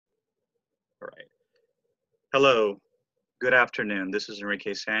Hello, good afternoon. This is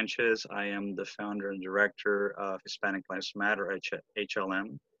Enrique Sanchez. I am the founder and director of Hispanic Lives Matter,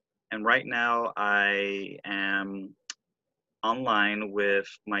 HLM. And right now I am online with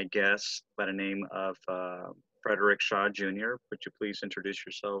my guest by the name of Frederick Shaw Jr. Would you please introduce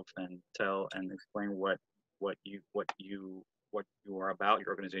yourself and tell and explain what you are about, your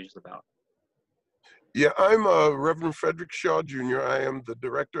organization is about? Yeah, I'm Reverend Frederick Shaw Jr. I am the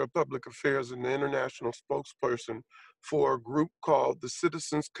Director of Public Affairs and the international spokesperson for a group called the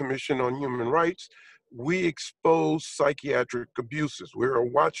Citizens Commission on Human Rights. We expose psychiatric abuses. We're a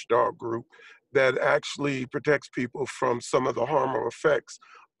watchdog group that actually protects people from some of the harmful effects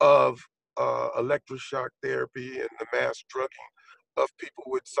of electroshock therapy and the mass drugging of people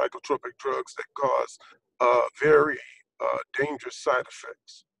with psychotropic drugs that cause very dangerous side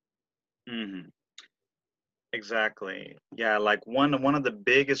effects. Hmm. Exactly. Yeah, like one of the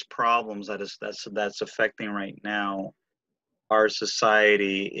biggest problems that's affecting right now our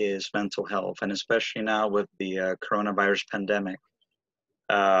society is mental health, and especially now with the coronavirus pandemic,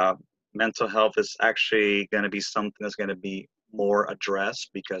 uh, mental health is actually going to be something that's going to be more addressed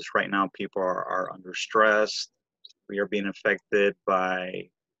because right now people are under stress. We are being affected by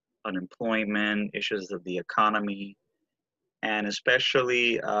unemployment, issues of the economy, and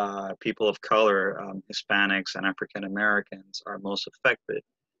especially people of color, Hispanics and African Americans are most affected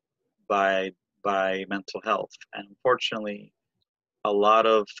by mental health. And unfortunately, a lot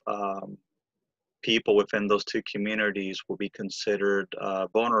of people within those two communities will be considered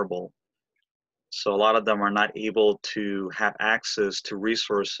vulnerable. So a lot of them are not able to have access to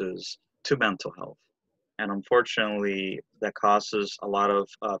resources to mental health. And unfortunately, that causes a lot of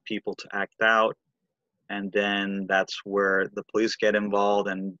people to act out. And then that's where the police get involved.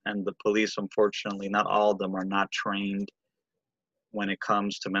 And the police, unfortunately, not all of them are not trained when it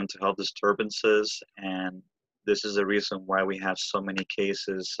comes to mental health disturbances. And this is the reason why we have so many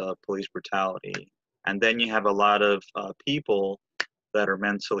cases of police brutality. And then you have a lot of people that are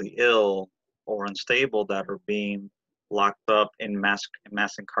mentally ill or unstable that are being locked up in mass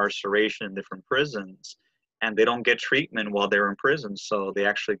incarceration in different prisons, and they don't get treatment while they're in prison, so they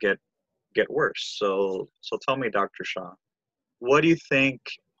actually get worse. So tell me, Dr. Shaw, what do you think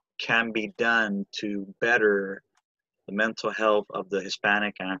can be done to better the mental health of the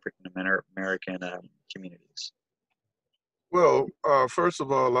Hispanic and African American communities? First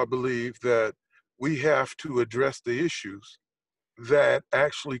of all, I believe that we have to address the issues that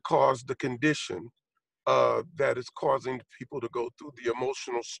actually cause the condition that is causing people to go through the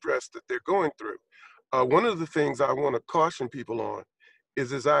emotional stress that they're going through. One of the things I want to caution people on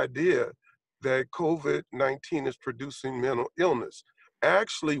is this idea that COVID-19 is producing mental illness.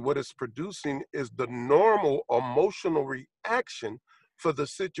 Actually, what it's producing is the normal emotional reaction for the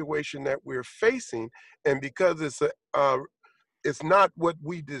situation that we're facing. And because it's not what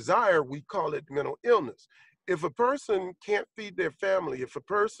we desire, we call it mental illness. If a person can't feed their family, if a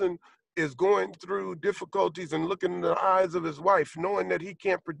person is going through difficulties and looking in the eyes of his wife, knowing that he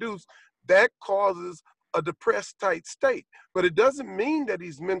can't produce, that causes a depressed tight state. But it doesn't mean that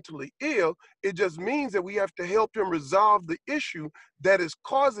he's mentally ill. It just means that we have to help him resolve the issue that is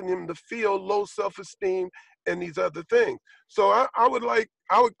causing him to feel low self-esteem and these other things. So I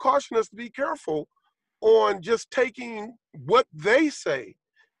would caution us to be careful on just taking what they say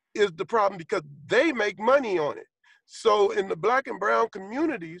is the problem because they make money on it. So in the Black and brown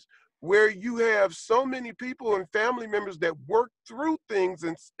communities where you have so many people and family members that work through things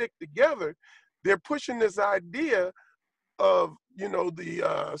and stick together, they're pushing this idea of,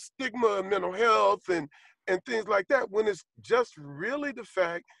 the stigma of mental health and things like that, when it's just really the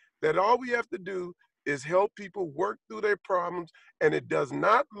fact that all we have to do is help people work through their problems, and it does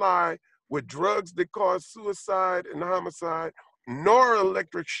not lie with drugs that cause suicide and homicide, nor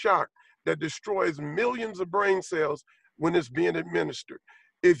electric shock that destroys millions of brain cells when it's being administered.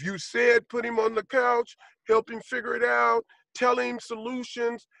 If you said put him on the couch, help him figure it out, tell him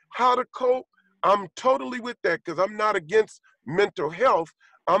solutions, how to cope, I'm totally with that because I'm not against mental health.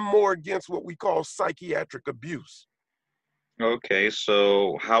 I'm more against what we call psychiatric abuse. Okay,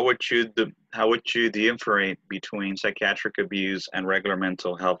 so how would you differentiate between psychiatric abuse and regular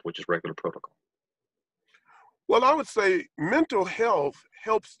mental health, which is regular protocol? Well, I would say mental health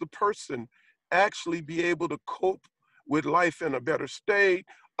helps the person actually be able to cope with life in a better state,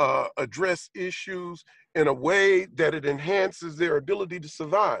 address issues in a way that it enhances their ability to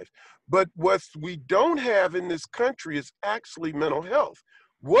survive. But what we don't have in this country is actually mental health.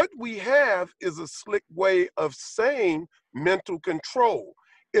 What we have is a slick way of saying mental control.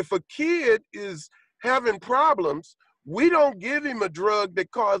 If a kid is having problems, We don't give him a drug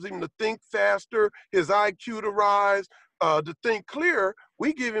that causes him to think faster, his IQ to rise, to think clearer.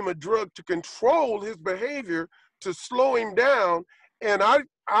 We give him a drug to control his behavior, to slow him down. And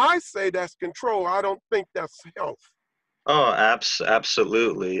I say that's control. I don't think that's health. Oh,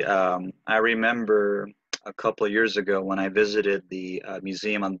 absolutely. I remember a couple of years ago when I visited the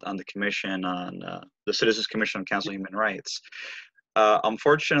museum on the commission on the Citizens Commission on Council on Human Rights.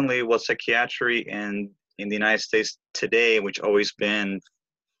 Unfortunately, what psychiatry in the United States today, which always been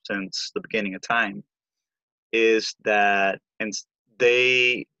since the beginning of time, is that and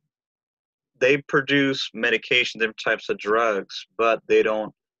they they produce medication, different types of drugs, but they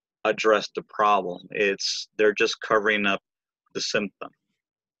don't address the problem. They're just covering up the symptom.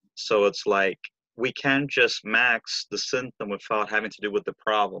 So it's like we can't just max the symptom without having to do with the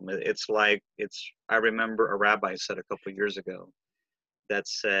problem. It's like I remember a rabbi said a couple of years ago that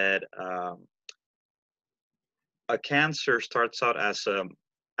said a cancer starts out as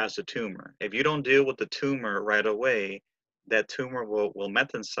a tumor. If you don't deal with the tumor right away, that tumor will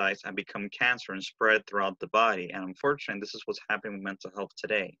metastasize and become cancer and spread throughout the body. And unfortunately, this is what's happening with mental health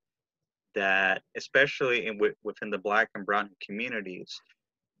today. That especially within the Black and Brown communities,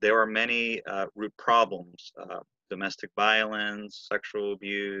 there are many root problems: domestic violence, sexual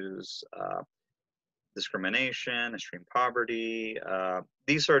abuse, discrimination, extreme poverty.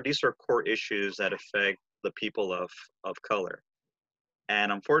 These are core issues that affect the people of color.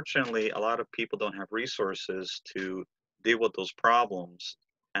 And unfortunately, a lot of people don't have resources to deal with those problems.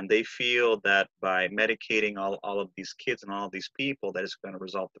 And they feel that by medicating all of these kids and all of these people, that it's going to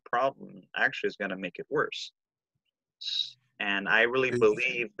resolve the problem. Actually, it's going to make it worse. And I really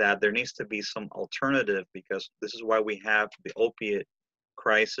believe that there needs to be some alternative, because this is why we have the opiate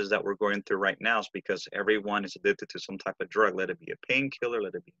crisis that we're going through right now, is because everyone is addicted to some type of drug. Let it be a painkiller,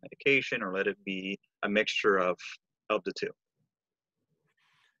 let it be medication, or let it be a mixture of the two.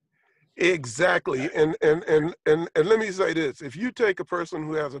 Exactly. And let me say this. If you take a person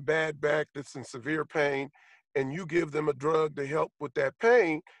who has a bad back that's in severe pain and you give them a drug to help with that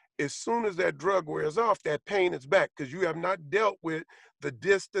pain, as soon as that drug wears off, that pain is back, because you have not dealt with the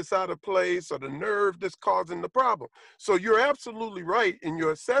disc that's out of place or the nerve that's causing the problem. So you're absolutely right in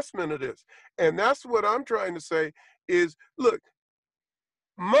your assessment of this. And that's what I'm trying to say is, look,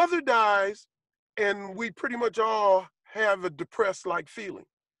 mother dies and we pretty much all have a depressed-like feeling.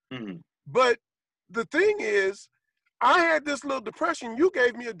 Mm-hmm. But the thing is, I had this little depression, you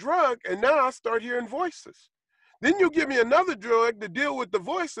gave me a drug, and now I start hearing voices. Then you give me another drug to deal with the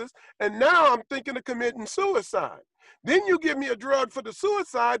voices, and now I'm thinking of committing suicide. Then you give me a drug for the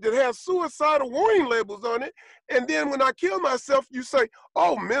suicide that has suicidal warning labels on it, and then when I kill myself, you say,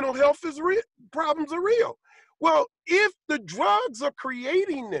 oh, mental health is real, problems are real. Well, if the drugs are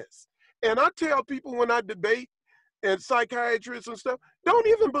creating this, and I tell people when I debate, and psychiatrists and stuff, don't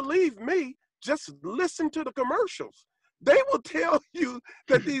even believe me, just listen to the commercials. They will tell you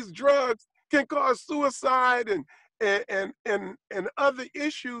that these drugs can cause suicide and other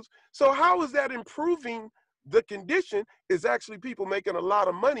issues. So how is that improving the condition? Is actually people making a lot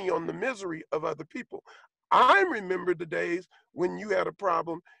of money on the misery of other people. I remember the days when you had a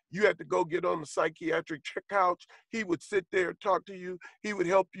problem, you had to go get on the psychiatric couch. He would sit there, talk to you. He would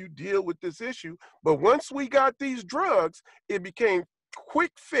help you deal with this issue. But once we got these drugs, it became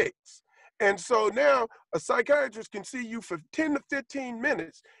quick fix. And so now a psychiatrist can see you for 10 to 15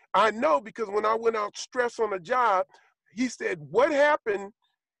 minutes. I know, because when I went out stressed on a job, he said, what happened?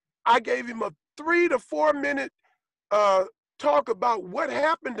 I gave him a 3 to 4 minute talk about what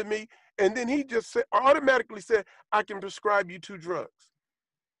happened to me. And then he just automatically said, I can prescribe you 2 drugs.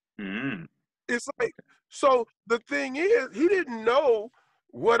 Mm-hmm. It's like, so the thing is, he didn't know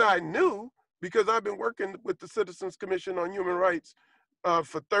what I knew, because I've been working with the Citizens Commission on Human Rights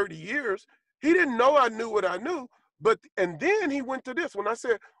for 30 years. He didn't know I knew what I knew. And then he went to this. When I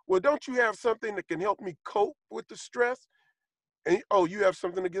said, well, don't you have something that can help me cope with the stress? And oh, you have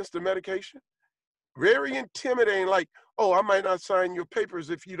something against the medication? Very intimidating, like, oh, I might not sign your papers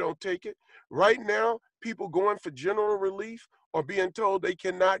if you don't take it. Right now, people going for general relief are being told they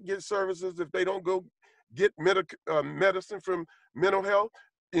cannot get services if they don't go get medicine from mental health.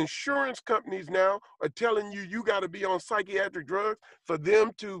 Insurance companies now are telling you you got to be on psychiatric drugs for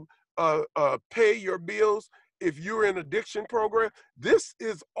them to pay your bills if you're in addiction program. This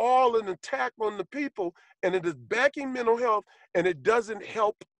is all an attack on the people, and it is backing mental health, and it doesn't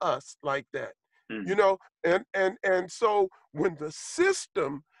help us like that. You know, and so when the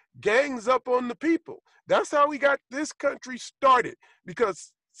system gangs up on the people, that's how we got this country started,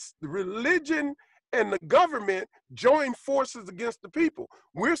 because the religion and the government join forces against the people.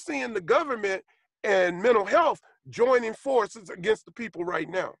 We're seeing the government and mental health joining forces against the people right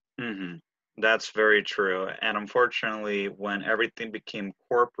now. Hmm. That's very true. And unfortunately, when everything became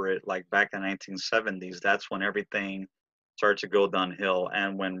corporate, like back in the 1970s, that's when everything started to go downhill.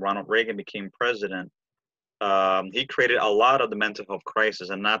 And when Ronald Reagan became president, he created a lot of the mental health crisis.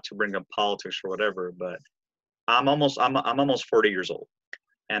 And not to bring up politics or whatever, but I'm almost 40 years old,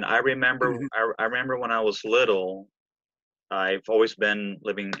 and Mhm. I remember when I was little. I've always been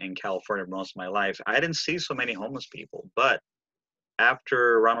living in California most of my life. I didn't see so many homeless people, but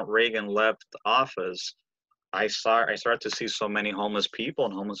after Ronald Reagan left office, I started to see so many homeless people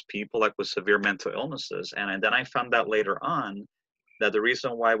and homeless people like with severe mental illnesses. And then I found out later on that the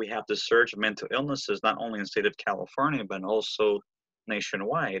reason why we have the surge of mental illnesses, not only in the state of California, but also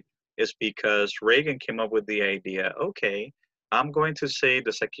nationwide, is because Reagan came up with the idea, okay, I'm going to save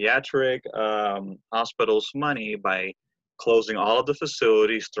the psychiatric hospitals money by closing all of the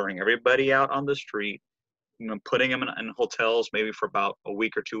facilities, throwing everybody out on the street, putting them in hotels maybe for about a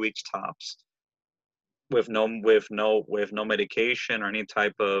week or 2 weeks tops, with no medication or any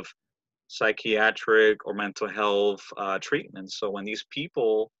type of psychiatric or mental health treatment. So when these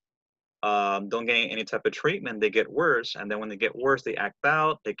people don't get any type of treatment, they get worse, and then when they get worse, they act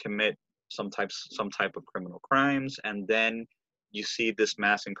out, they commit some type of criminal crimes, and then you see this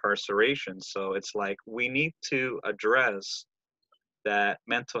mass incarceration. So it's like we need to address that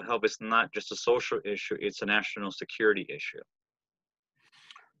mental health is not just a social issue; it's a national security issue.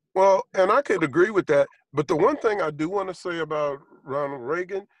 Well, and I could agree with that. But the one thing I do want to say about Ronald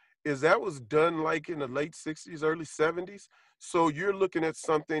Reagan is that was done like in the late 60s, early 70s. So you're looking at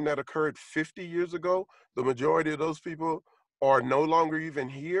something that occurred 50 years ago. The majority of those people are no longer even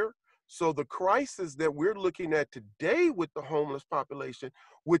here. So the crisis that we're looking at today with the homeless population,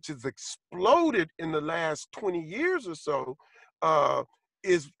 which has exploded in the last 20 years or so, uh,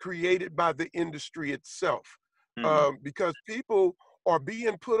 is created by the industry itself. Mm, Because people are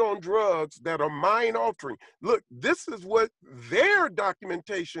being put on drugs that are mind altering. Look, this is what their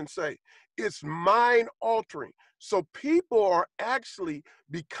documentation say. It's mind altering. So people are actually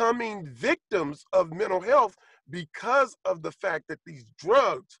becoming victims of mental health because of the fact that these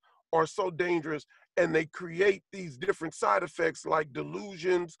drugs are so dangerous and they create these different side effects like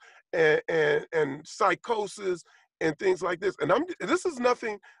delusions and psychosis and things like this. And this is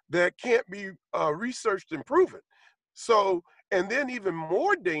nothing that can't be researched and proven. So, and then even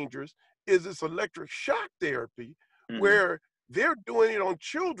more dangerous is this electric shock therapy, mm, where they're doing it on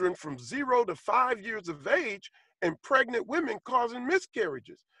children from 0 to 5 years of age and pregnant women causing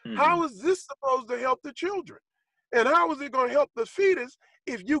miscarriages. mm. How is this supposed to help the children? And how is it going to help the fetus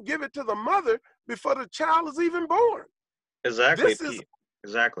if you give it to the mother before the child is even born? Exactly, This is, Pete.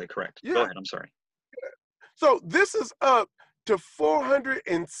 Exactly correct. Go yeah. ahead. I'm sorry. So this is up to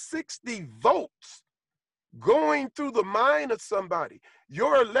 460 volts going through the mind of somebody.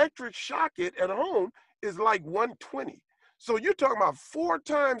 Your electric shock it at home is like 120. So you're talking about 4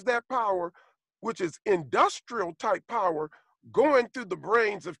 times that power, which is industrial type power, going through the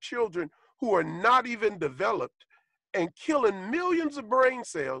brains of children who are not even developed and killing millions of brain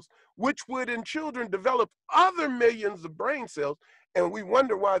cells, which would in children develop other millions of brain cells. And we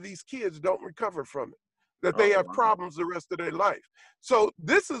wonder why these kids don't recover from it, that they Oh have wow. problems the rest of their life. So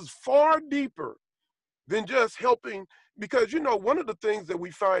this is far deeper than just helping, because one of the things that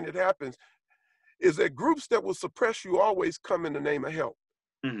we find that happens is that groups that will suppress you always come in the name of help,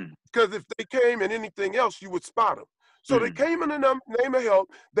 Hmm. because if they came in anything else you would spot them. So they Hmm. came in the name of help.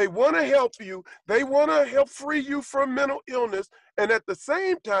 They want to help you. They want to help free you from mental illness, and at the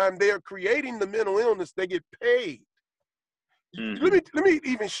same time they are creating the mental illness. They get paid. let Hmm. me let me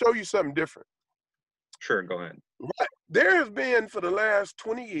even show you something different. Sure. Go ahead. Right. There has been for the last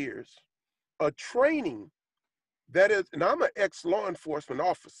 20 years a training that is, and I'm an ex-law enforcement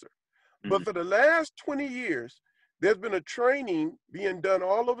officer, but Hmm. for the last 20 years, there's been a training being done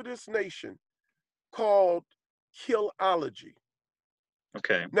all over this nation called Killology.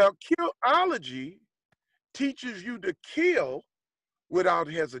 Okay. Now, Killology teaches you to kill without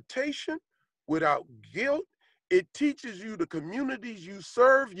hesitation, without guilt. It teaches you the communities you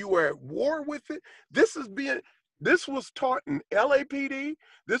serve. You are at war with it. This is being this was taught in LAPD.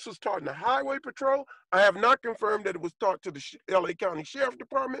 This was taught in the Highway Patrol. I have not confirmed that it was taught to the LA County Sheriff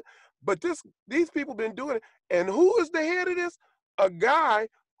Department, but these people been doing it. And who is the head of this? A guy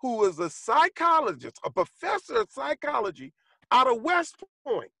who is a psychologist, a professor of psychology out of West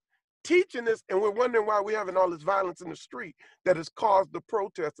Point, teaching this, and we're wondering why we're having all this violence in the street that has caused the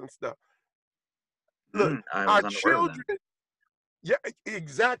protests and stuff. Look, I our was unaware of that. children, yeah,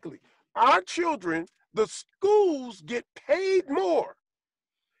 exactly. Our children, the schools get paid more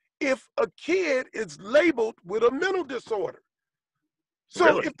if a kid is labeled with a mental disorder. So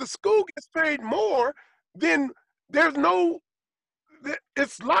Really? if the school gets paid more, then there's no,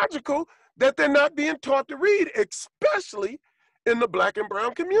 it's logical that they're not being taught to read, especially in the Black and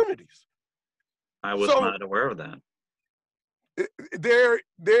brown communities. I was So not aware of that. there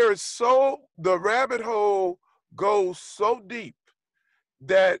is so, the rabbit hole goes so deep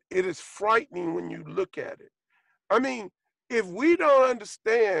that it is frightening when you look at it. I mean, if we don't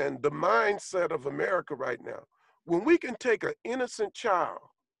understand the mindset of America right now, when we can take an innocent child,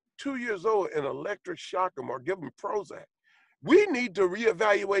 2 years old, and electric shock them or give them Prozac, we need to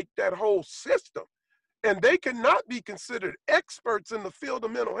reevaluate that whole system. And they cannot be considered experts in the field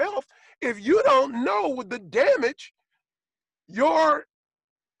of mental health if you don't know what the damage your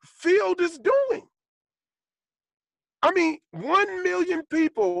field is doing. I mean, 1 million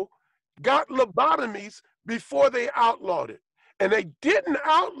people got lobotomies before they outlawed it. And they didn't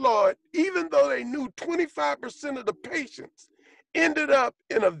outlaw it, even though they knew 25% of the patients ended up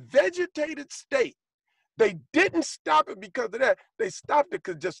in a vegetated state. They didn't stop it because of that. They stopped it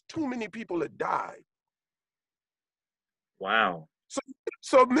because just too many people had died. Wow.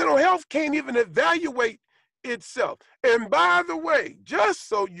 So mental health can't even evaluate itself. And by the way, just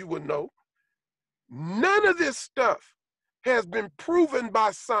so you would know, none of this stuff has been proven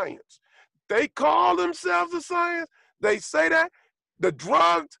by science. They call themselves a science. They say that. The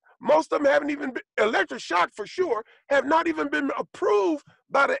drugs, most of them haven't even been, electric shock for sure, have not even been approved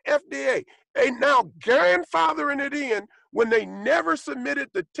by the FDA. They now grandfathering it in when they never submitted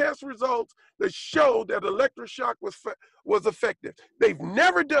the test results that showed that electric shock was effective. They've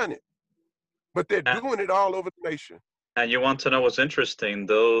never done it, but they're And, doing it all over the nation. and you want to know what's interesting?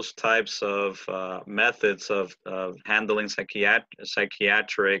 Those types of methods of handling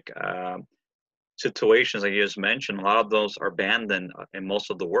psychiatric situations, like you just mentioned, a lot of those are banned in most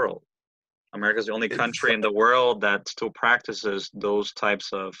of the world. America's the only country in Exactly. the world that still practices those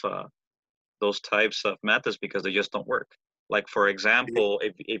types of methods because they just don't work. Like for example,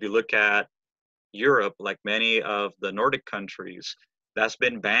 if you look at Europe, like many of the Nordic countries, that's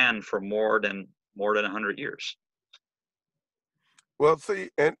been banned for more than 100 years. Well, see,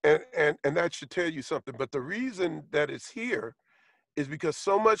 and that should tell you something. But the reason that it's here is because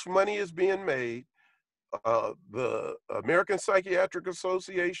so much money is being made. The American Psychiatric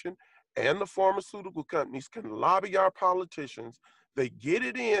Association and the pharmaceutical companies can lobby our politicians. They get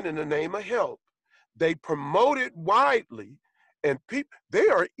it in the name of health. They promote it widely, and they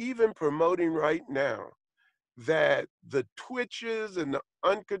are even promoting right now that the twitches and the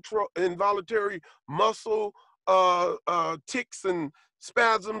uncontrolled involuntary muscle tics and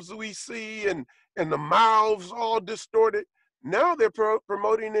spasms we see, and the mouths all distorted. Now they're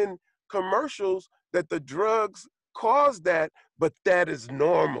promoting in commercials that the drugs cause that, but that is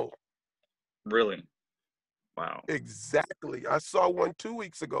normal. Really? Wow. Exactly. I saw one 2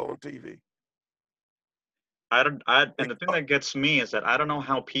 weeks ago on TV. I don't. And the thing that gets me is that I don't know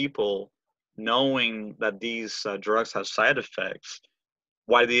how people, knowing that these drugs have side effects,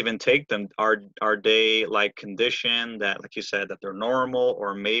 why they even take them. Are they like conditioned that, like you said, that they're normal,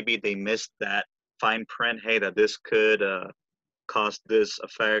 or maybe they missed that fine print? Hey, that this could cause this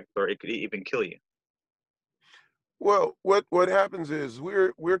effect, or it could even kill you. Well, what happens is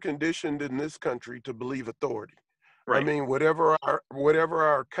we're conditioned in this country to believe authority. I Right. mean, whatever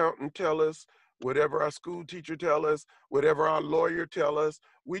our accountant tell us, whatever our school teacher tell us, whatever our lawyer tell us,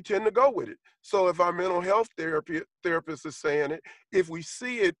 we tend to go with it. So if our mental health therapist is saying it, if we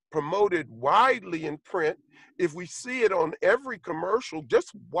see it promoted widely in print, if we see it on every commercial,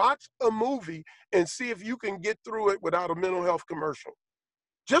 just watch a movie and see if you can get through it without a mental health commercial.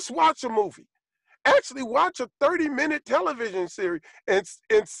 Just watch a movie. Actually watch a 30-minute television series and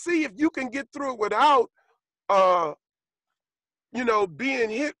see if you can get through it without uh being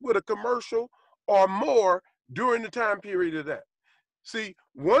hit with a commercial or more during the time period of that. See,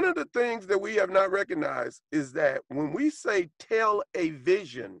 one of the things that we have not recognized is that when we say tell a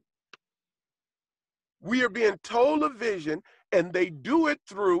vision, we are being told a vision, and they do it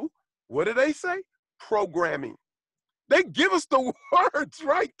through, what do they say? Programming. They give us the words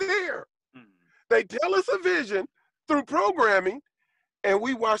right there. Mhm. They tell us a vision through programming, and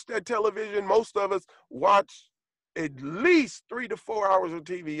we watch that television. Most of us watch at least 3 to 4 hours of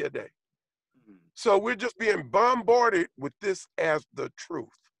TV a day. Mhm. So we're just being bombarded with this as the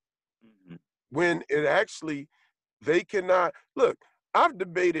truth, Mhm. when it actually, they cannot. Look, I've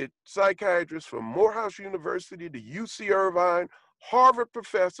debated psychiatrists from Morehouse University to UC Irvine, Harvard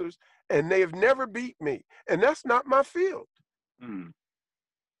professors, and they have never beat me. And that's not my field. Mhm.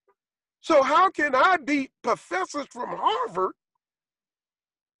 So how can I beat professors from Harvard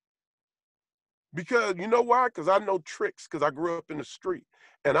Because you know why? Because I know tricks because I grew up in the street.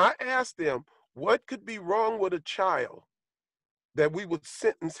 And I asked them, what could be wrong with a child that we would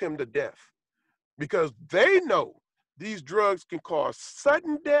sentence him to death? Because they know these drugs can cause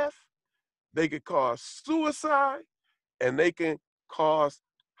sudden death, they could cause suicide, and they can cause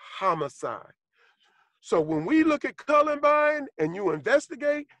homicide. So when we look at Columbine and you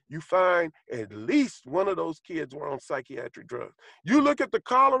investigate, you find at least one of those kids were on psychiatric drugs. You look at the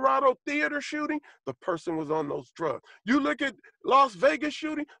Colorado theater shooting, the person was on those drugs. You look at Las Vegas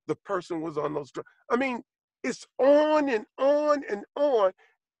shooting, the person was on those drugs. I mean, it's on and on and on,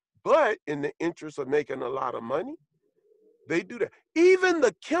 but in the interest of making a lot of money, they do that. Even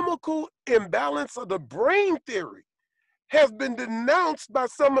the chemical imbalance of the brain theory has been denounced by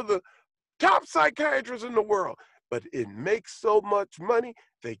some of the top psychiatrists in the world, but it makes so much money,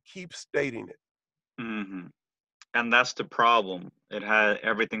 they keep stating it. Hmm. And that's the problem.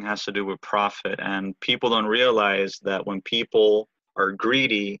 Everything has to do with profit, and people don't realize that when people are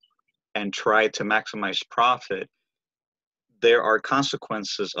greedy and try to maximize profit, there are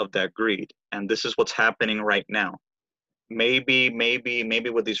consequences of that greed, and this is what's happening right now. Maybe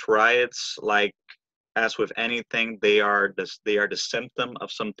with these riots, like as with anything, they are the symptom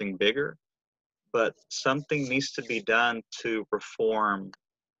of something bigger, but something needs to be done to reform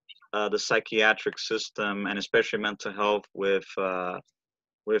the psychiatric system and especially mental health with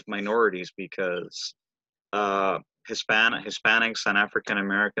minorities, because uh, Hispanics and African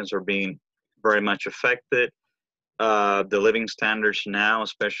Americans are being very much affected. The living standards now,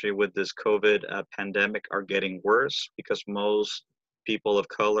 especially with this COVID pandemic, are getting worse because most people of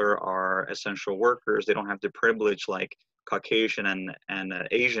color are essential workers. They don't have the privilege like Caucasian and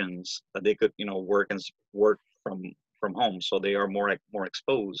Asians, that they could work from home, so they are more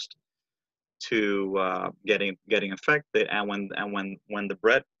exposed to getting infected. And when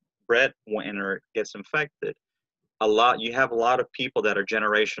the breadwinner gets infected, you have a lot of people that are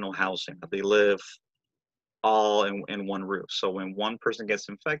generational housing. They live all in one roof. So when one person gets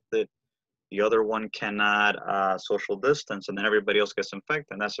infected, the other one cannot social distance, and then everybody else gets infected.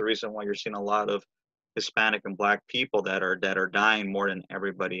 And that's the reason why you're seeing a lot of Hispanic and Black people that are dying more than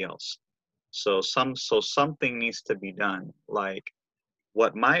everybody else. So something needs to be done. Like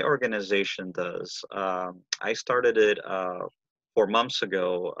what my organization does, I started it 4 months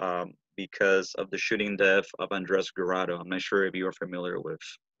ago because of the shooting death of Andres Guerrero. I'm not sure if you are familiar with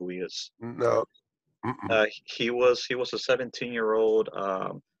who he is. No. He was a 17-year-old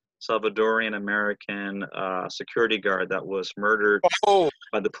Salvadorian American security guard that was murdered Oh,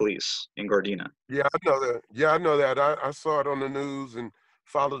 by the police in Gardena. yeah, I know that. Yeah, I know that. I saw it on the news and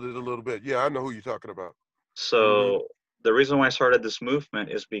followed it a little bit. Yeah, I know who you're talking about. Hmm. So the reason why I started this movement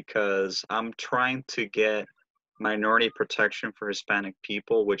is because I'm trying to get minority protection for Hispanic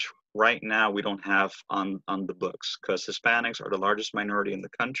people, which right now we don't have on the books, because Hispanics are the largest minority in the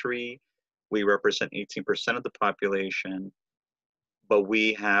country. We represent 18% of the population, but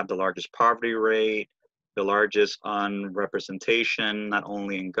we have the largest poverty rate, the largest unrepresentation, not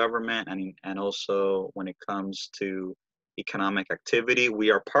only in government and also when it comes to economic activity. We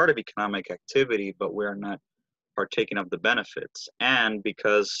are part of economic activity, but we are not partaking of the benefits. And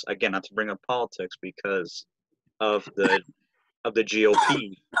because, again, not to bring up politics, because of the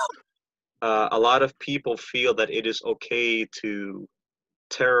GOP, a lot of people feel that it is okay to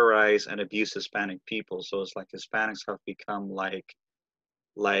terrorize and abuse Hispanic people. So it's like Hispanics have become like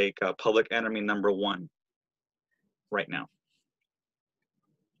public enemy number one right now.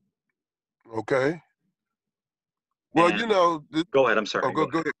 Okay. Well, And you know, go ahead. I'm oh, sorry. go Go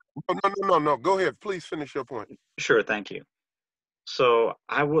go ahead. ahead. No. Go ahead. Please finish your point. Sure. Thank you. So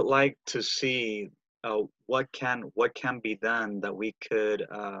I would like to see what can be done that we could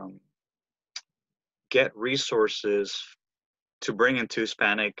get resources to bring into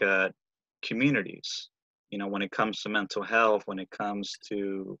Hispanic communities. When it comes to mental health, when it comes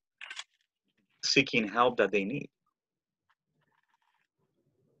to seeking help that they need.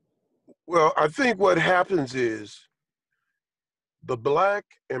 Well, I think what happens is the black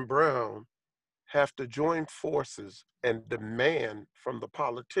and brown have to join forces and demand from the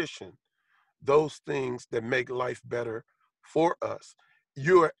politician those things that make life better for us.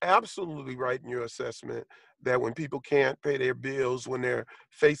 You are absolutely right in your assessment that when people can't pay their bills, when they're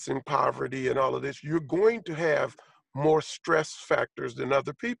facing poverty and all of this, you're going to have more stress factors than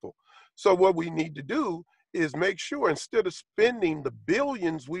other people. So what we need to do is make sure instead of spending the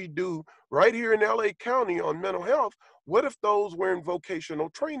billions we do right here in LA County on mental health, what if those were in vocational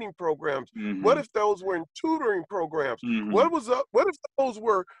training programs? What Hmm. if those were in tutoring programs? Hmm. What if those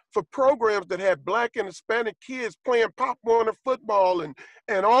were for programs that had Black and Hispanic kids playing Pop Warner football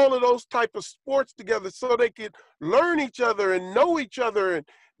and all of those type of sports together so they could learn each other and know each other? And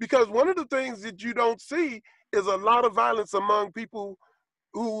because one of the things that you don't see is a lot of violence among people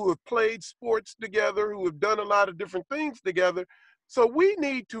who have played sports together, who have done a lot of different things together. So we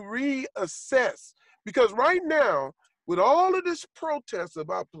need to reassess, because right now, with all of this protest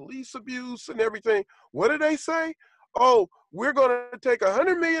about police abuse and everything, what do they say? Oh, we're going to take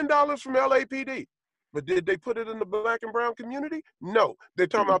 $100 million from LAPD. But did they put it in the Black and brown community? No, they're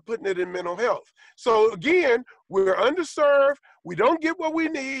talking about putting it in mental health. So again, we're underserved, we don't get what we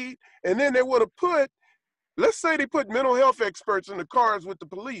need, and then they want to put, let's say they put mental health experts in the cars with the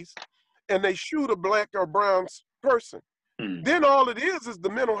police and they shoot a Black or brown person. Hmm. Then all it is the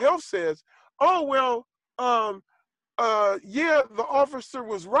mental health says, oh, well, yeah, the officer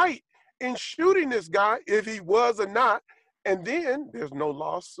was right in shooting this guy, if he was or not. And then there's no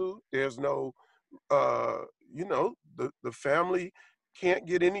lawsuit, there's no, you know, the family can't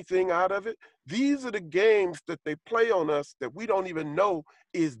get anything out of it. These are the games that they play on us that we don't even know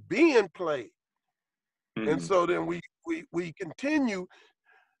is being played. And Hmm. so then we continue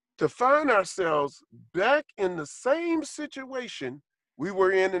to find ourselves back in the same situation we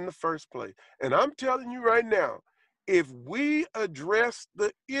were in the first place. And I'm telling you right now, if we address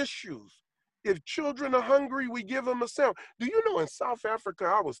the issues, if children are hungry, we give them a sandwich. Do you know in South Africa,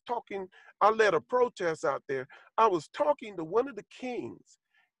 I led a protest out there. I was talking to one of the kings,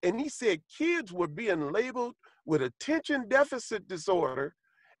 and he said kids were being labeled with attention deficit disorder.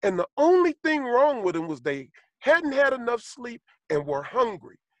 And the only thing wrong with them was they hadn't had enough sleep and were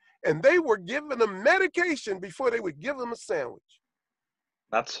hungry. And they were giving them medication before they would give them a sandwich.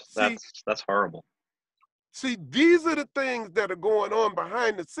 That's See, that's that's horrible. See, these are the things that are going on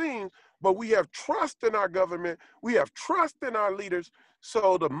behind the scenes, but we have trust in our government. We have trust in our leaders.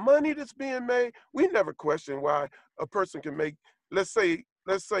 So the money that's being made, we never question why a person can make, let's say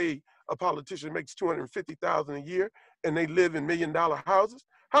a politician makes 250,000 a year and they live in $1 million houses.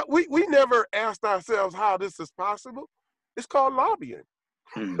 We never asked ourselves how this is possible. It's called lobbying.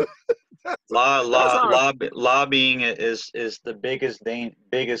 Hmm. That's, that's how. Lobbying is the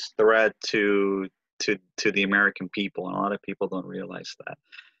biggest threat to the American people, and a lot of people don't realize that.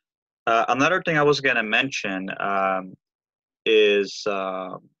 Another thing I was going to mention is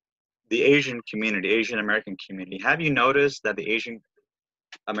the Asian community, Asian American community. Have you noticed that the Asian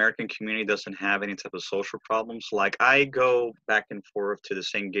American community doesn't have any type of social problems? Like, I go back and forth to the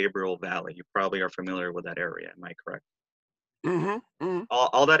San Gabriel Valley. You probably are familiar with that area. Am I correct? Mm-hmm, mm-hmm.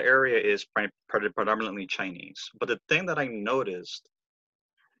 All that area is predominantly Chinese. But the thing that I noticed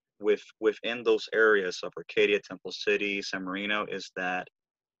within those areas of Arcadia, Temple City, San Marino is that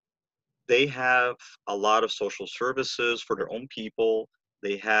they have a lot of social services for their own people.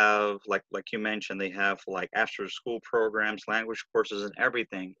 They have, like you mentioned, they have like after school programs, language courses, and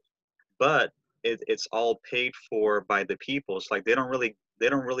everything. But it's all paid for by the people. It's like they don't really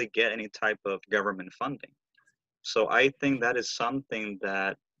get any type of government funding. So I think that is something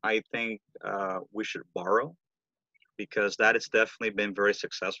that I think we should borrow, because that has definitely been very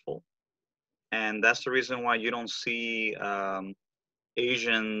successful. And that's the reason why you don't see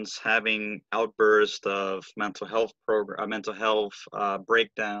Asians having outbursts of mental health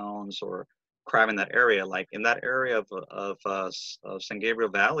breakdowns or crime in that area. Like in that area of San Gabriel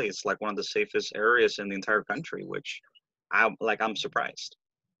Valley, it's like one of the safest areas in the entire country, which I'm surprised.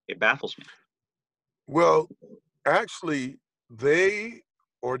 It baffles me. Well, actually, they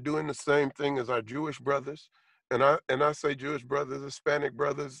are doing the same thing as our Jewish brothers. And I say Jewish brothers, Hispanic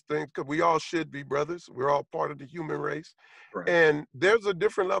brothers, things, because we all should be brothers. We're all part of the human race. Right. And there's a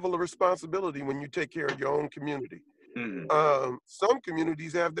different level of responsibility when you take care of your own community. Hmm. Some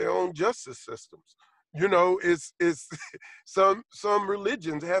communities have their own justice systems. You know, it's some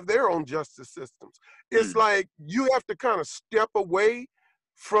religions have their own justice systems. It's Hmm. like you have to kind of step away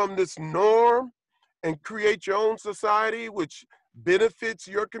from this norm and create your own society, which benefits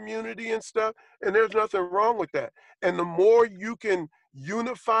your community and stuff. And there's nothing wrong with that. And the more you can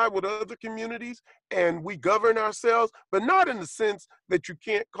unify with other communities and we govern ourselves, but not in the sense that you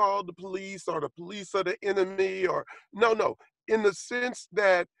can't call the police are the enemy, or no, in the sense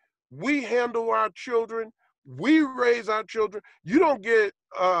that we handle our children, we raise our children. You don't get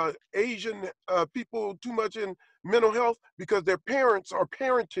Asian people too much in mental health because their parents are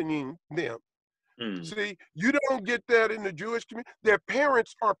parenting them. Mm. See, you don't get that in the Jewish community. Their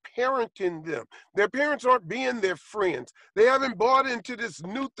parents are parenting them. Their parents aren't being their friends. They haven't bought into this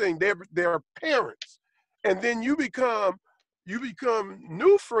new thing. They're parents. And then you become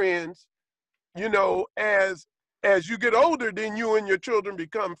new friends, as you get older, then you and your children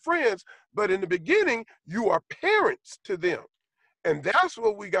become friends. But in the beginning, you are parents to them. And that's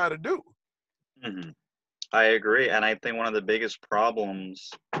what we got to do. Mhm. I agree, and I think one of the biggest problems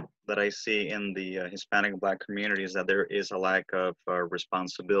that I see in the Hispanic Black community is that there is a lack of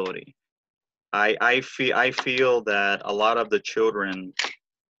responsibility. I feel that a lot of the children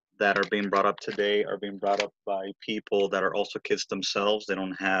that are being brought up today are being brought up by people that are also kids themselves. They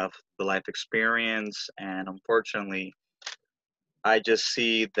don't have the life experience, and unfortunately, I just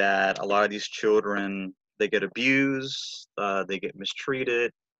see that a lot of these children, they get abused, they get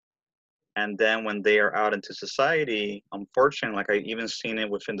mistreated, and then when they are out into society, unfortunately, like I even seen it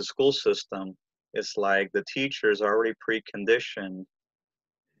within the school system, it's like the teachers are already preconditioned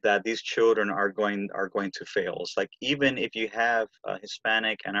that these children are going to fail. It's like even if you have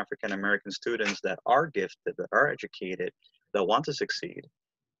Hispanic and African American students that are gifted, that are educated, that want to succeed,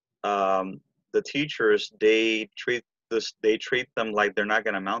 um, the teachers, they treat them like they're not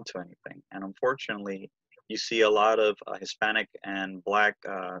going to amount to anything. And unfortunately, you see a lot of Hispanic and Black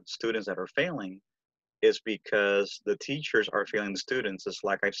students that are failing is because the teachers are failing the students. It's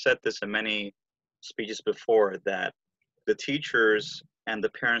like I've said this in many speeches before, that the teachers and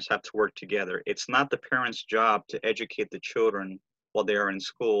the parents have to work together. It's not the parents' job to educate the children while they are in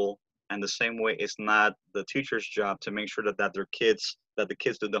school, and the same way it's not the teacher's job to make sure that the kids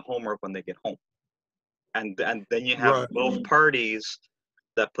do the homework when they get home. And then you have Right, both parties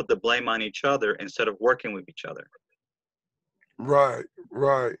that put the blame on each other instead of working with each other. right,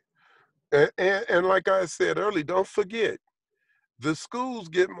 right. And like I said earlier, don't forget, the schools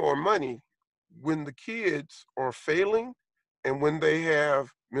get more money when the kids are failing and when they have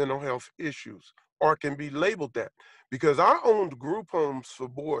mental health issues or can be labeled that. Because I owned group homes for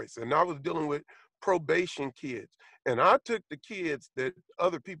boys and I was dealing with probation kids. And I took the kids that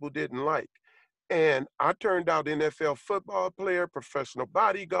other people didn't like. And I turned out NFL football player, professional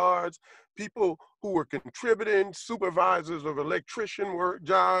bodyguards, people who were contributing, supervisors of electrician work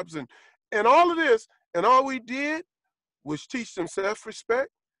jobs, and all of this. And all we did was teach them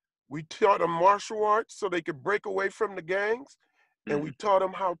self-respect. We taught them martial arts so they could break away from the gangs, and we Hmm. taught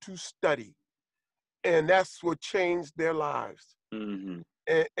them how to study. And that's what changed their lives. Hmm.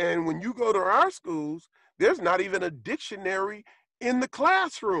 And when you go to our schools, there's not even a dictionary in the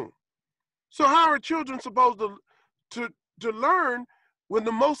classroom. So how are children supposed to to learn when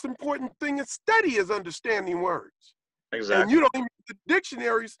the most important thing in study is understanding words? And you Exactly. don't even use the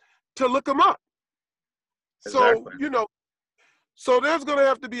dictionaries to look them up. So, Exactly. so there's going to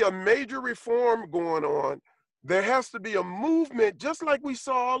have to be a major reform going on. There has to be a movement, just like we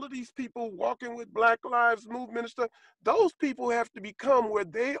saw all of these people walking with Black Lives Movement and stuff. Those people have to become where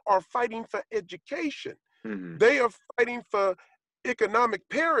they are fighting for education. Hmm. They are fighting for economic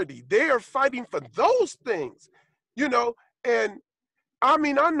parity. They are fighting for those things, you know. And I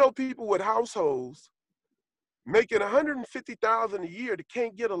mean, I know people with households making 150,000 a year that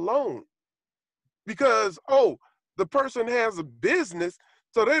can't get a loan because the person has a business,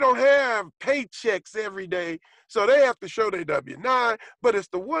 so they don't have paychecks every day, so they have to show their W-9, but it's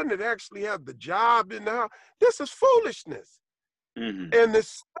the one that actually has the job in the house. This is foolishness, Hmm. and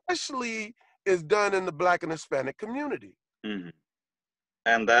especially is done in the Black and Hispanic community. Hmm.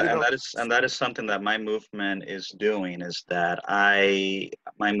 and that you and know that is and that is something that my movement is doing, is that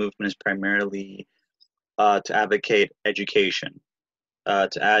my movement is primarily to advocate education,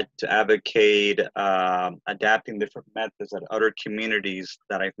 to advocate adapting different methods that other communities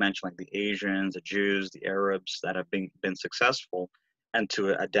that I've mentioned, like the Asians, the Jews, the Arabs, that have been successful, and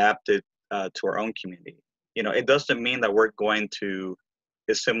to adapt it to our own community. It doesn't mean that we're going to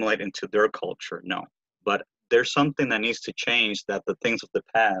assimilate into their culture, no, but there's something that needs to change, that the things of the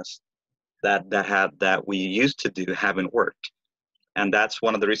past that we used to do haven't worked. And that's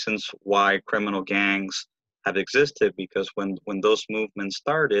one of the reasons why criminal gangs have existed, because when those movements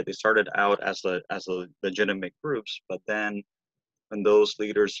started, they started out as a legitimate groups, but then when those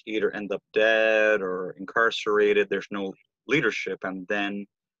leaders either end up dead or incarcerated, there's no leadership, and then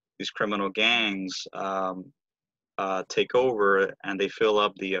these criminal gangs take over and they fill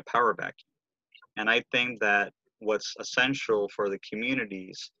up the power vacuum. And I think that what's essential for the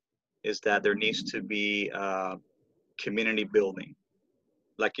communities is that there needs to be community building.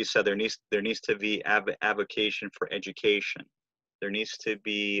 Like you said, there needs to be advocation for education. There needs to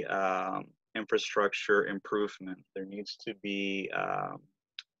be infrastructure improvement. There needs to be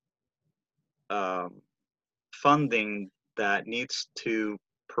um, funding that needs to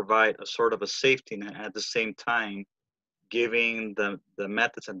provide a sort of a safety net, at the same time giving the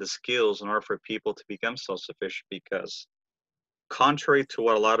methods and the skills in order for people to become self-sufficient. Because contrary to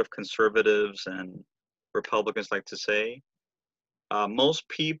what a lot of conservatives and Republicans like to say, most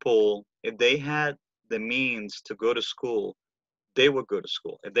people, if they had the means to go to school, they would go to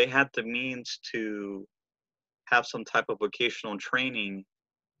school. If they had the means to have some type of vocational training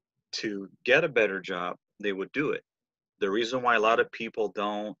to get a better job, they would do it. The reason why a lot of people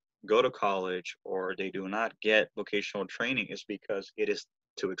don't go to college or they do not get vocational training is because it is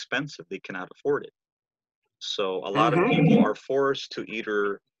too expensive. They cannot afford it. So a lot of Mm-hmm. people are forced to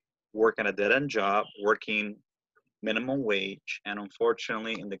either work in a dead end job, working minimum wage, and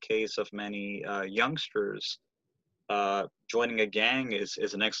unfortunately, in the case of many youngsters, joining a gang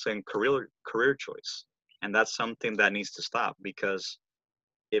is an excellent career choice, and that's something that needs to stop. Because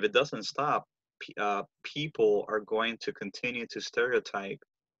if it doesn't stop, people are going to continue to stereotype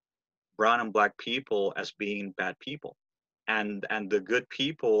brown and black people as being bad people, and the good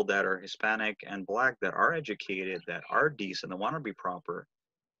people that are Hispanic and black, that are educated, that are decent, that want to be proper,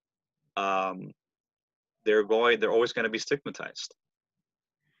 um, they're always going to be stigmatized.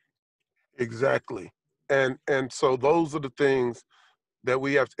 Exactly. And so those are the things that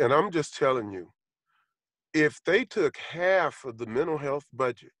we have. And I'm just telling you, if they took half of the mental health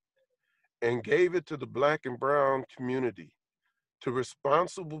budget and gave it to the black and brown community, to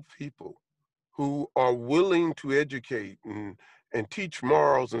responsible people who are willing to educate and teach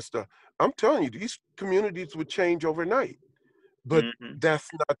morals and stuff, I'm telling you, these communities would change overnight. But Hmm. that's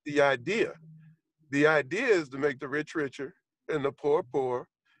not the idea. The idea is to make the rich richer and the poor poorer,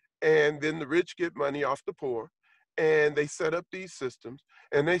 and then the rich get money off the poor, and they set up these systems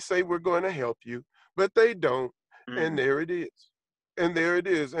and they say we're going to help you, but they don't. And Hmm. there it is. And there it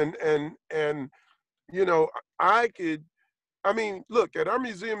is. And you know, I could, I mean, look at our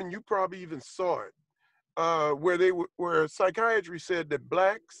museum, and you probably even saw it, where where psychiatry said that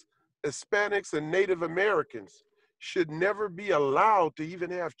blacks, Hispanics, and Native Americans should never be allowed to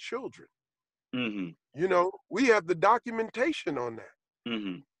even have children. Hmm. You know, we have the documentation on that.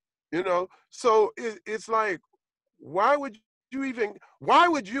 Hmm. You know, so it's like, why would why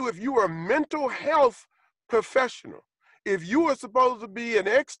would you, if you were a mental health professional, if you were supposed to be an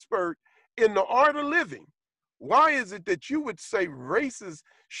expert in the art of living, why is it that you would say races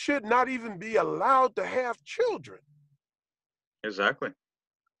should not even be allowed to have children? Exactly.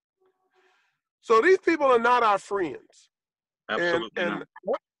 So these people are not our friends. And Absolutely and not.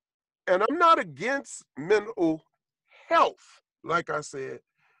 and I'm not against mental health, like I said,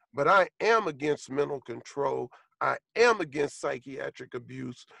 but I am against mental control. I am against psychiatric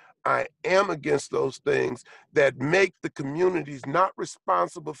abuse. I am against those things that make the communities not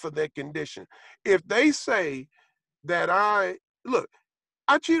responsible for their condition. If they say that look,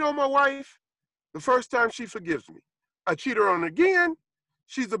 I cheat on my wife, the first time she forgives me. I cheat her on again,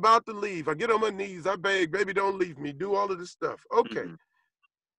 she's about to leave. I get on my knees, I beg, baby, don't leave me, do all of this stuff. Okay. Hmm.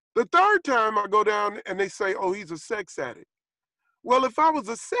 The third time I go down and they say, oh, he's a sex addict. Well, if I was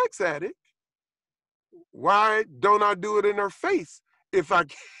a sex addict, why don't I do it in her face if I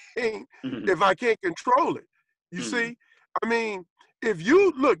can't Hmm. if I can't control it? You Hmm. see, I mean, if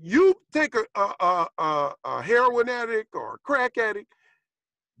you look, you take a heroin addict or a crack addict,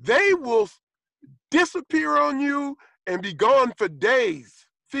 they will disappear on you and be gone for days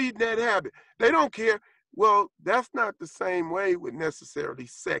feeding that habit. They don't care. Well, that's not the same way with necessarily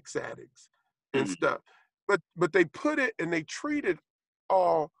sex addicts and Hmm. stuff. But they put it and they treat it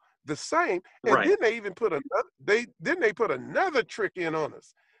all the same. And Right. then they even put another they put another trick in on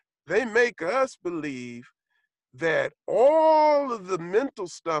us. They make us believe that all of the mental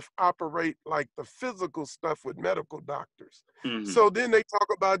stuff operate like the physical stuff with medical doctors. Hmm. So then they talk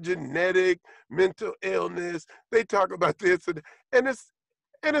about genetic mental illness. They talk about this and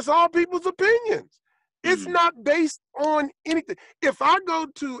it's all people's opinions. It's Hmm. not based on anything. If I go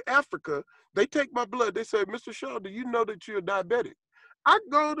to Africa, they take my blood. They say, Mr. Shaw, do you know that you're diabetic? I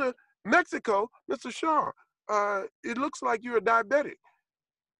go to Mexico, Mr. Shaw, it looks like you're a diabetic.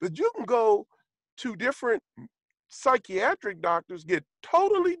 But you can go to different psychiatric doctors, get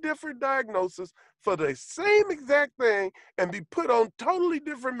totally different diagnosis for the same exact thing, and be put on totally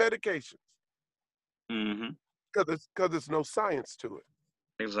different medications Hmm. because there's no science to it.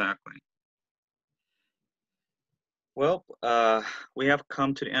 Exactly. Well, we have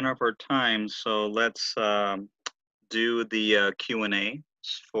come to the end of our time, so let's do the Q&A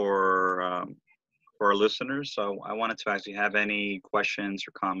for our listeners. So I wanted to ask, you have any questions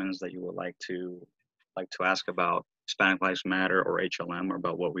or comments that you would like to ask about Hispanic Lives Matter or HLM, or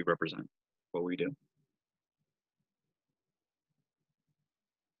about what we represent? what we do.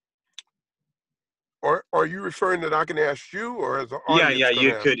 Or are you referring that I can ask you, or is the Yeah, audience yeah, going to you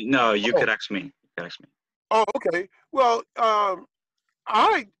ask? could, no, you Oh, could ask me. You could ask me. oh, okay. Well,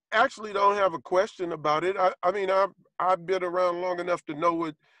 I actually don't have a question about it. I mean, I've been around long enough to know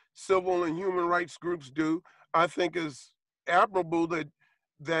what civil and human rights groups do. I think it's admirable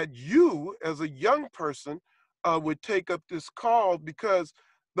that you, as a young person, would take up this call, because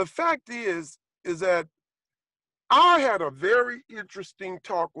the fact is that I had a very interesting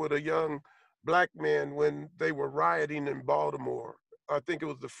talk with a young black man when they were rioting in Baltimore. I think it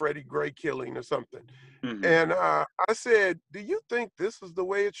was the Freddie Gray killing or something. Hmm. And I said, "Do you think this is the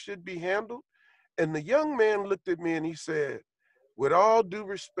way it should be handled?" And the young man looked at me and he said, "With all due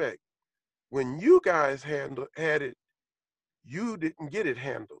respect, when you guys had it, you didn't get it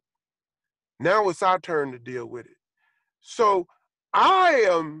handled. Now it's our turn to deal with it." So I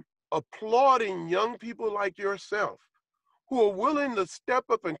am applauding young people like yourself who are willing to step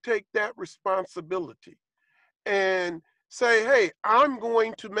up and take that responsibility and say, "Hey, I'm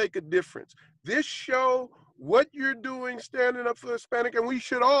going to make a difference. This show, what you're doing, standing up for Hispanic, and we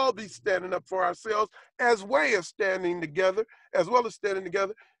should all be standing up for ourselves as way of standing together, as well as standing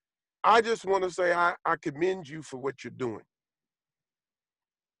together." I just want to say I commend you for what you're doing.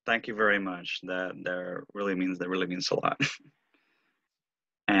 Thank you very much. That really means a lot.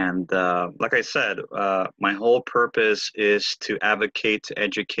 And like I said, my whole purpose is to advocate, to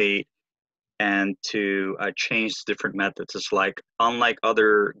educate, and to change different methods. It's like, unlike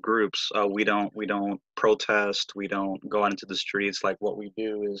other groups, we don't protest, we don't go out into the streets. Like, what we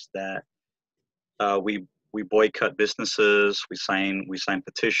do is that we boycott businesses, we sign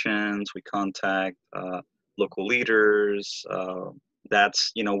petitions, we contact local leaders.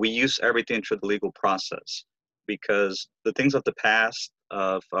 That's, we use everything through the legal process, because the things of the past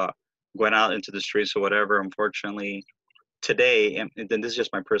of going out into the streets or whatever, unfortunately, today, and then this is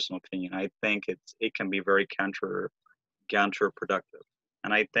just my personal opinion, I think it can be very counterproductive.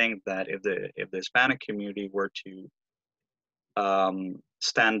 And I think that if the Hispanic community were to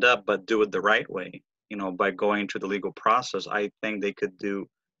stand up, but do it the right way, by going through the legal process, I think they could do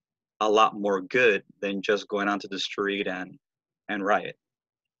a lot more good than just going onto the street and riot.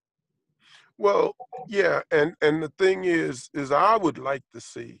 Well, yeah, and the thing is I would like to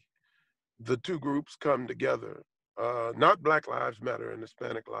see the two groups come together. Not Black Lives Matter and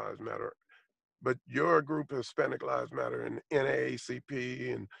Hispanic Lives Matter, but your group, Hispanic Lives Matter, and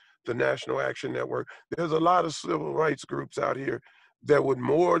NAACP and the National Action Network. There's a lot of civil rights groups out here that would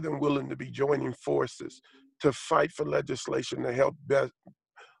more than willing to be joining forces to fight for legislation to help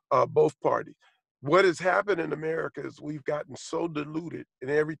both parties. What has happened in America is we've gotten so diluted and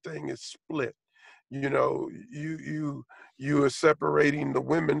everything is split. You know, you are separating the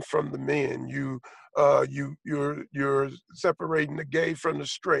women from the men. You're separating the gay from the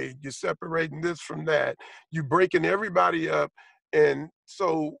straight. You're separating this from that. You're breaking everybody up, and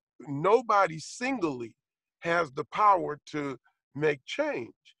so nobody singly has the power to make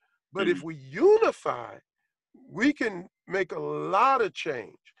change. But Mhm. if we unify, we can make a lot of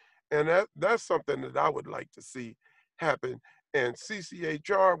change. And that's something that I would like to see happen. And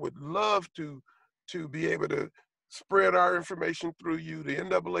CCHR would love to be able to spread our information through you. The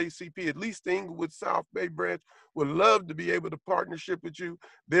NAACP, at least the Inglewood South Bay branch, would love to be able to partnership with you.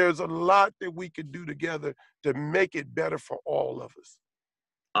 There's a lot that we could do together to make it better for all of us.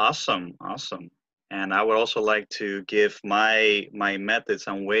 Awesome, awesome. And I would also like to give my methods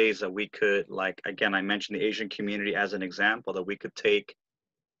and ways that we could, like, again, I mentioned the Asian community as an example, that we could take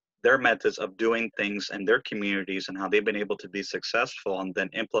their methods of doing things in their communities and how they've been able to be successful, and then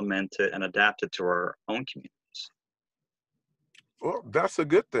implement it and adapt it to our own communities. Well, that's a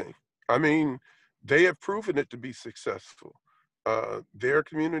good thing. I mean, they have proven it to be successful. Their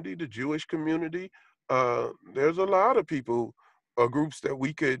community, the Jewish community, there's a lot of people, groups that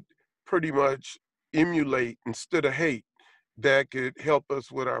we could pretty much emulate instead of hate that could help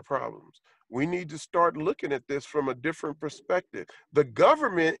us with our problems. We need to start looking at this from a different perspective. The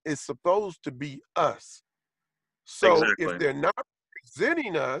government is supposed to be us. So if Exactly. they're not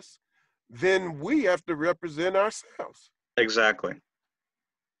representing us, then we have to represent ourselves. Exactly.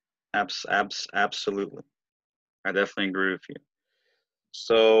 Absolutely. I definitely agree with you.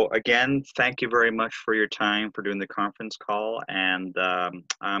 So again, thank you very much for your time for doing the conference call, and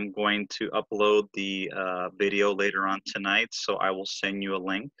I'm going to upload the video later on tonight. So I will send you a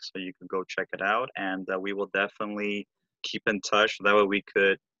link so you can go check it out, and we will definitely keep in touch. That way we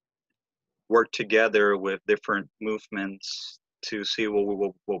could work together with different movements to see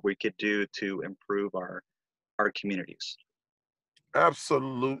what we could do to improve our communities.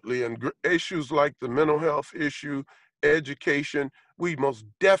 Absolutely. And issues like the mental health issue, education, we most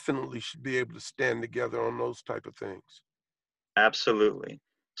definitely should be able to stand together on those type of things. Absolutely.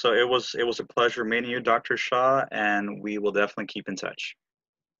 So it was a pleasure meeting you, Dr. Shaw, and we will definitely keep in touch.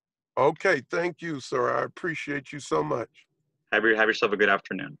 Okay, thank you, sir. I appreciate you so much. Have yourself a good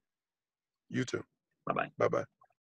afternoon. You too. Bye bye. Bye bye.